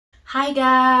Hi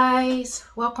guys,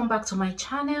 welcome back to my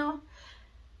channel.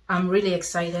 I'm really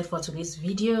excited for today's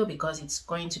video because it's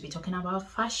going to be talking about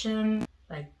fashion.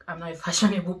 Like, I'm not a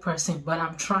fashionable person, but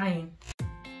I'm trying.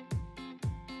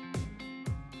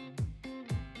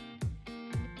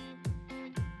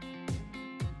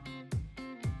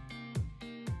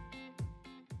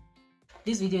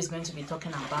 This video is going to be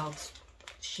talking about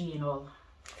Shein all.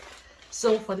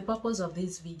 So for the purpose of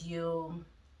this video,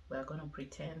 we're going to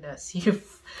pretend as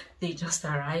if they just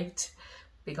arrived,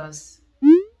 because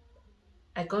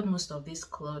I got most of this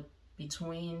clothes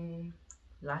between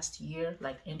last year,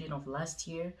 like ending of last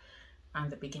year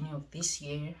and the beginning of this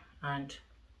year, and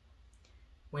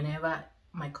whenever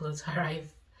my clothes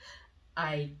arrive,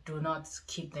 I do not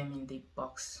keep them in the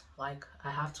box. Like,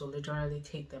 I have to literally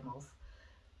take them off,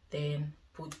 then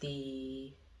put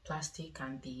the plastic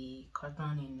and the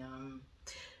carton in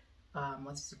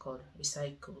what is it called,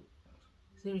 recycle.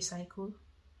 Is it recycle?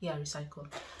 Yeah, recycle,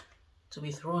 to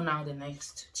be thrown out the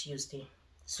next Tuesday.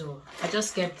 So I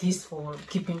just kept this for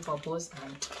keeping purpose.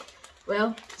 And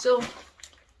well, so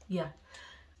yeah,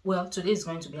 well, today is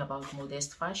going to be about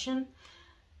modest fashion.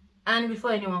 And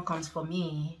before anyone comes for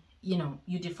me,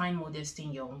 you define modesty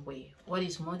in your own way. What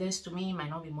is modest to me might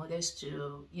not be modest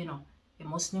to a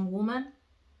Muslim woman,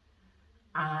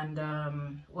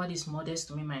 and what is modest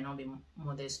to me might not be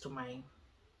modest to my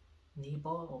neighbor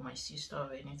or my sister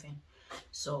or anything.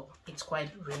 So it's quite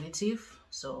relative.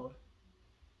 So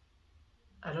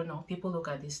I don't know, people look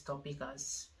at this topic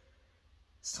as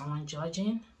someone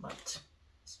judging, but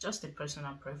it's just a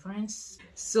personal preference.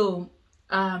 So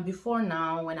before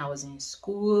now, when I was in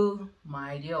school,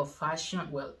 my idea of fashion,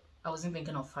 well, I wasn't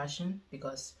thinking of fashion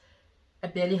because I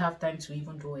barely have time to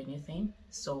even do anything.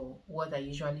 So what I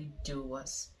usually do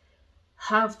was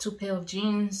have 2 pair of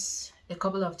jeans, a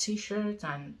couple of t-shirts,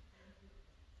 and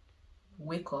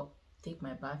wake up, take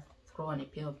my bath, throw on a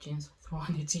pair of jeans, throw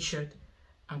on a t-shirt,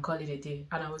 and call it a day.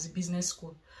 And I was in business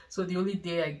school, so the only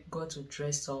day I got to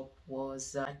dress up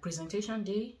was presentation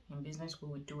day. In business school,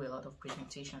 we do a lot of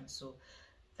presentations, so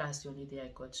that's the only day I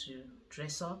got to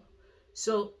dress up.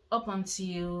 So up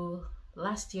until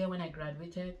last year when I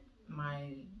graduated,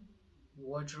 my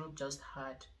wardrobe just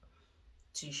had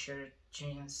t-shirt,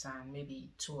 jeans, and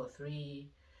maybe 2 or 3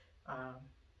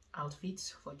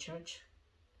 outfits for church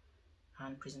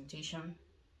and presentation.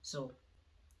 So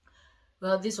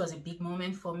well, this was a big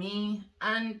moment for me,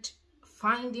 and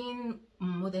finding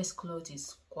modest clothes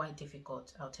is quite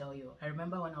difficult, I'll tell you. I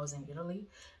remember when I was in Italy,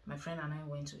 my friend and I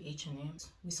went to H&M.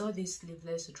 We saw this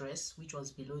sleeveless dress which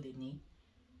was below the knee.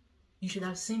 You should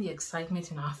have seen the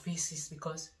excitement in our faces,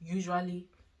 because usually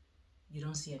you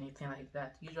don't see anything like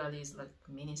that. Usually it's like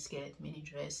mini skirt, mini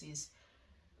dresses,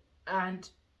 and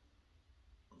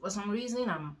for some reason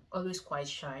I'm always quite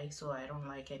shy, so I don't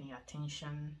like any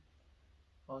attention.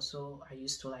 Also, I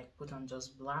used to like put on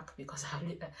just black because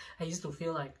I used to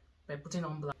feel like by putting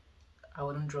on black I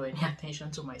wouldn't draw any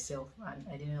attention to myself, and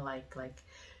I didn't like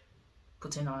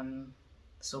putting on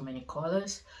so many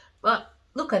colors. But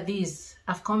look at this,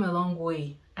 I've come a long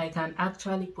way. I can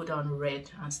actually put on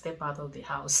red and step out of the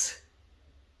house.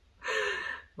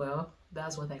 Well,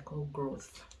 that's what I call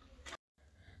growth.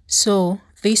 So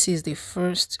this is the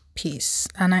first piece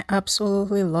and I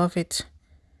absolutely love it.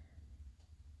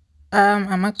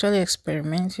 I'm actually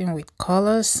experimenting with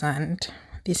colors and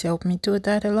this helped me do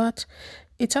that a lot.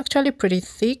 It's actually pretty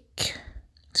thick,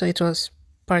 so it was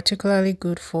particularly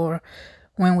good for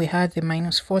when we had the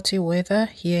 -40 weather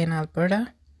here in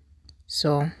Alberta.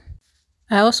 So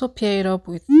I also pair it up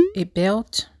with a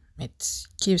belt. It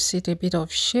gives it a bit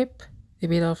of shape, a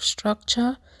bit of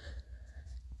structure.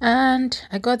 And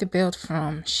I got the belt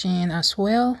from Shein as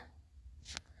well.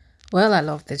 Well, I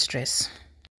love this dress.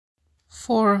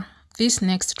 For this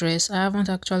next dress, I haven't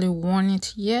actually worn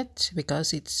it yet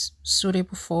because it's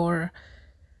suitable for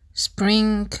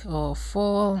spring or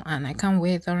fall, and I can't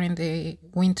wear it during the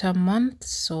winter months.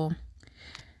 So,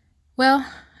 well,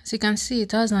 as you can see,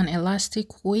 it has an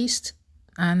elastic waist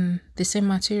and the same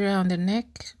material on the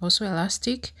neck, also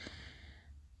elastic.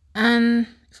 And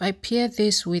if I pair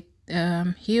this with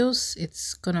heels,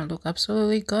 it's gonna look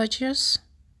absolutely gorgeous.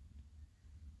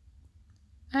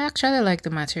 I actually like the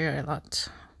material a lot,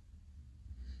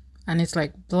 and it's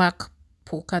like black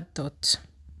polka dot.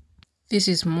 This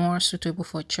is more suitable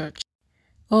for church.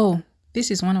 Oh,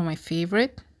 this is one of my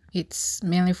favorite. It's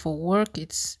mainly for work.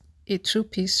 It's a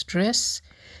 2-piece dress.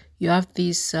 You have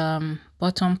this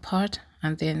bottom part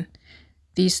and then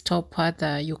this top part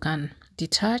that you can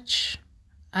detach.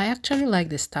 I actually like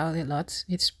the style a lot.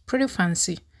 It's pretty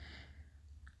fancy,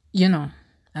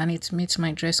 and it meets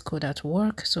my dress code at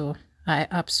work, so I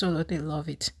absolutely love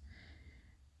it.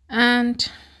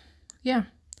 And yeah,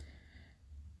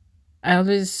 I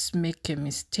always make a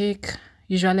mistake.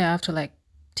 Usually I have to like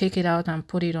take it out and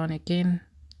put it on again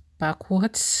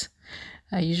backwards.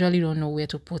 I usually don't know where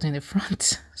to put in the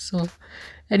front. So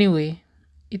anyway,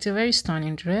 it's a very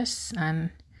stunning dress,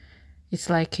 and it's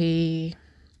like a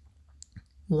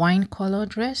wine color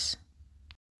dress.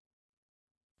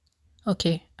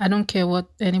 Okay, I don't care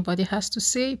what anybody has to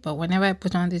say, but whenever I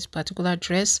put on this particular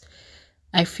dress,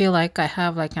 I feel like I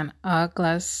have like an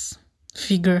hourglass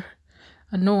figure,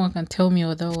 and no one can tell me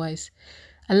otherwise.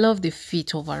 I love the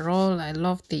fit overall. I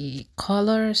love the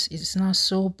colors. It's not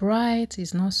so bright,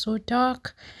 it's not so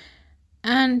dark,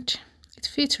 and it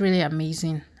fits really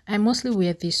amazing. I mostly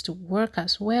wear this to work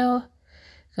as well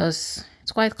because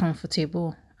it's quite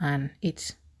comfortable, and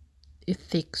it's a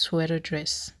thick sweater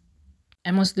dress.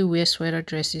 I mostly wear sweater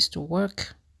dresses to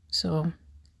work, so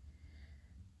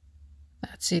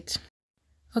that's it.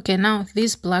 Okay, now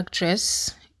this black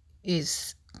dress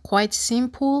is quite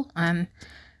simple and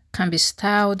can be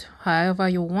styled however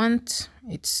you want.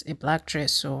 It's a black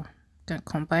dress, so you can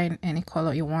combine any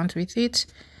color you want with it,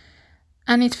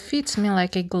 and it fits me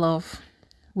like a glove,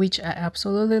 which I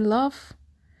absolutely love.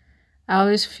 I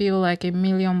always feel like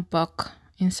 $1,000,000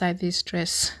 inside this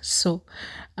dress, so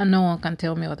and no one can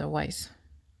tell me otherwise.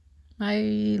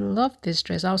 I love this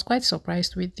dress. I was quite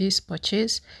surprised with this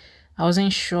purchase. I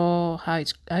wasn't sure how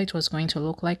it was going to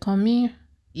look like on me,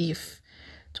 if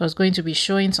it was going to be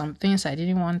showing some things I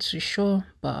didn't want to show,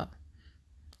 but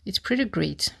it's pretty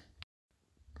great.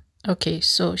 Okay,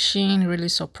 so Shein really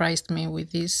surprised me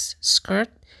with this skirt.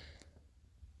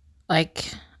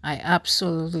 Like, I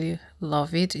absolutely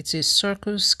love it. It's a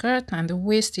circle skirt, and the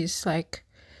waist is like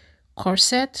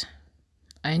corset.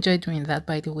 I enjoy doing that,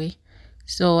 by the way.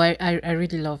 So I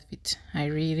really love it. I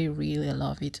really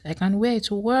love it. I can wear it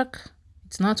to work.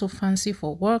 It's not too fancy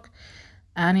for work,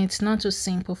 and it's not too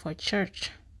simple for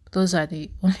church. Those are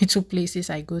the only two places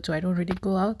I go to. I don't really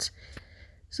go out.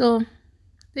 So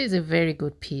this is a very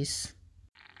good piece.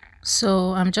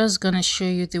 So I'm just gonna show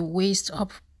you the waist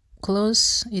up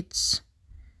close. It's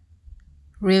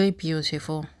really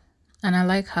beautiful, and I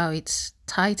like how it's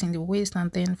tight in the waist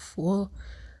and then full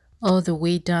all the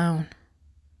way down.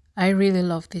 I really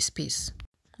love this piece.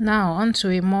 Now onto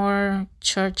a more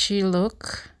churchy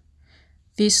look.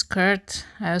 This skirt,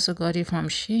 I also got it from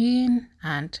Shein,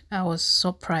 and I was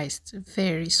surprised,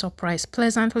 very surprised,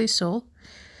 pleasantly so,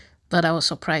 but I was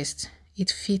surprised. It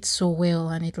fits so well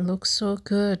and it looks so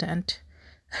good, and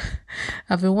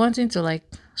I've been wanting to like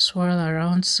swirl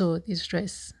around, so this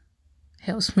dress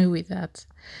helps me with that.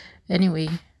 Anyway,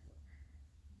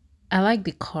 I like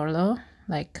the color.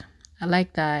 Like, I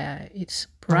like that it's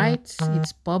bright,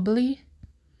 it's bubbly.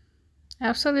 I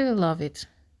absolutely love it.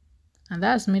 And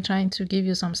that's me trying to give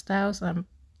you some styles. I'm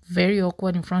very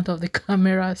awkward in front of the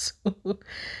camera, so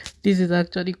this is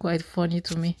actually quite funny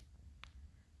to me.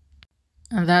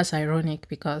 And that's ironic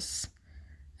because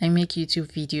I make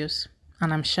YouTube videos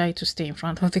and I'm shy to stay in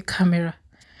front of the camera,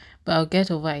 but I'll get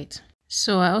over it.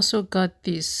 So I also got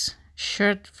this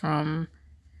shirt from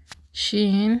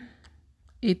Shein.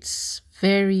 It's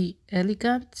very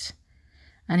elegant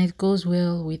and it goes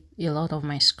well with a lot of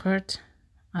my skirt.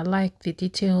 I like the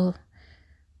detail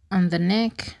on the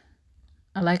neck.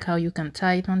 I like how you can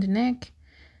tie it on the neck,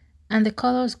 and the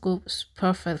colors goes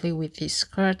perfectly with this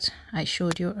skirt I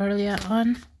showed you earlier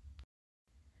on.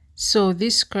 So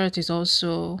this skirt is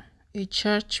also a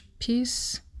church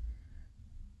piece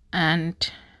and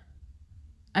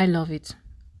I love it.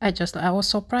 I was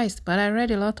surprised, but I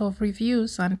read a lot of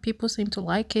reviews and people seem to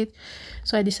like it,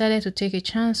 so I decided to take a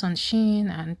chance on Shein,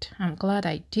 and I'm glad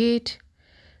I did.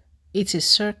 It's a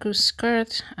circle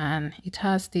skirt and it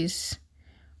has this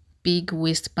big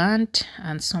waistband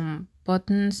and some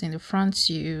buttons in the front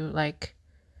to like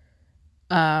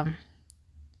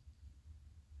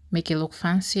make it look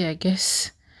fancy, I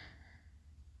guess.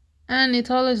 And it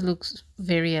always looks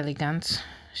very elegant,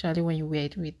 especially when you wear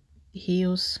it with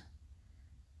heels,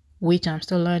 which I'm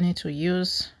still learning to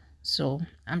use. So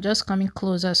I'm just coming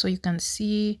closer so you can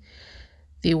see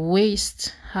the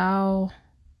waist, how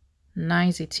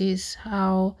nice it is,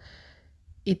 how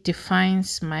it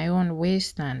defines my own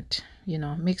waist, and you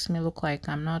know, makes me look like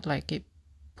I'm not like a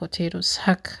potato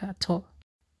sack at all.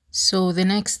 So the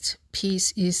next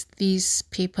piece is this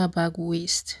paper bag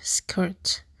waist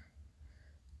skirt.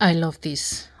 I love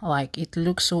this. Like, it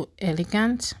looks so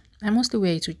elegant. I mostly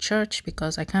wear it to church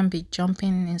because I can't be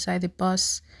jumping inside the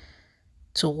bus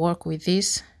to work with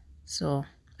this, so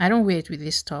I don't wear it with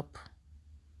this top,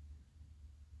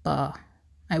 but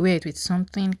I wear it with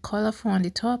something colorful on the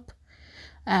top.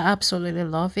 I absolutely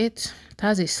love it. It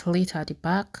has a slit at the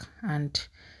back and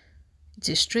It's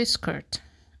a straight skirt.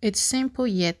 It's simple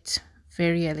yet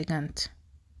very elegant.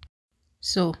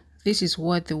 So this is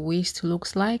what the waist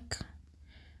looks like.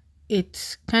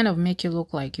 It kind of make you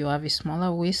look like you have a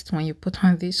smaller waist when you put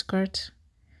on this skirt.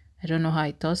 I don't know how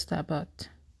it does that, but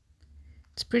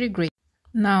it's pretty great.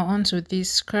 Now onto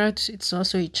this skirt. It's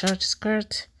also a church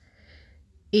skirt.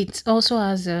 It also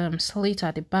has slit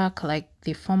at the back like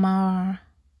the former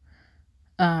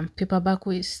paperback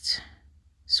waist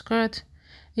skirt.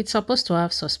 It's supposed to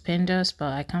have suspenders,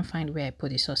 but I can't find where I put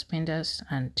the suspenders,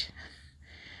 and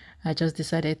I just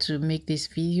decided to make this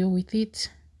video with it.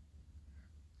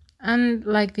 And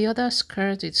like the other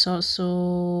skirt, it's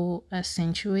also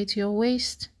accentuate your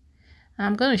waist.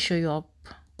 I'm going to show you up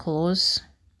close.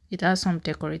 It has some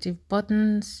decorative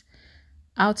buttons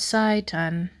outside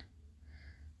and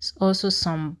also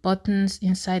some buttons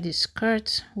inside the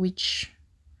skirt, which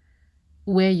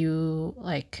where you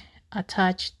like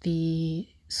attach the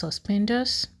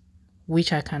suspenders,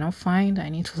 which I cannot find. I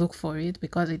need to look for it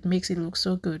because it makes it look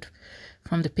so good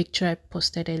from the picture I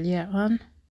posted earlier on.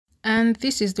 And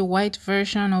this is the white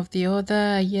version of the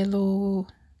other yellow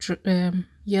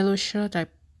shirt I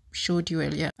showed you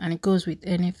earlier, and it goes with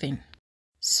anything.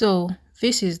 So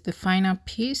this is the final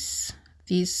piece,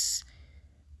 this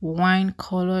wine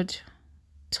colored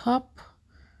top,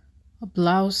 a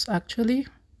blouse actually.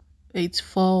 It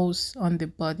falls on the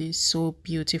body so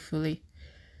beautifully.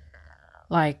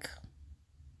 Like,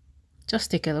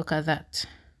 just take a look at that.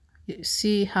 You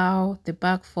see how the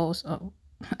back falls. Oh,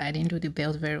 I didn't do the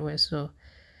belt very well, so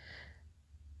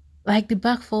like the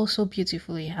back falls so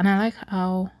beautifully, and I like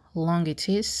how long it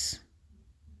is.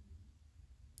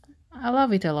 I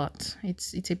love it a lot.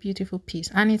 It's a beautiful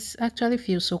piece, and it's actually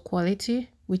feels so quality,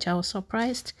 which I was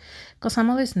surprised because I'm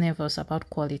always nervous about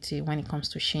quality when it comes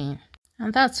to Shein.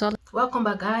 And that's all. Welcome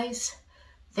back, guys.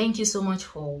 Thank you so much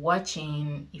for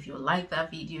watching. If you like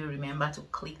that video, remember to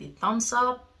click the thumbs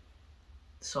up,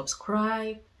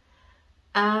 subscribe,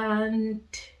 and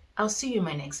I'll see you in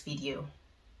my next video.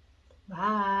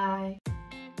 Bye.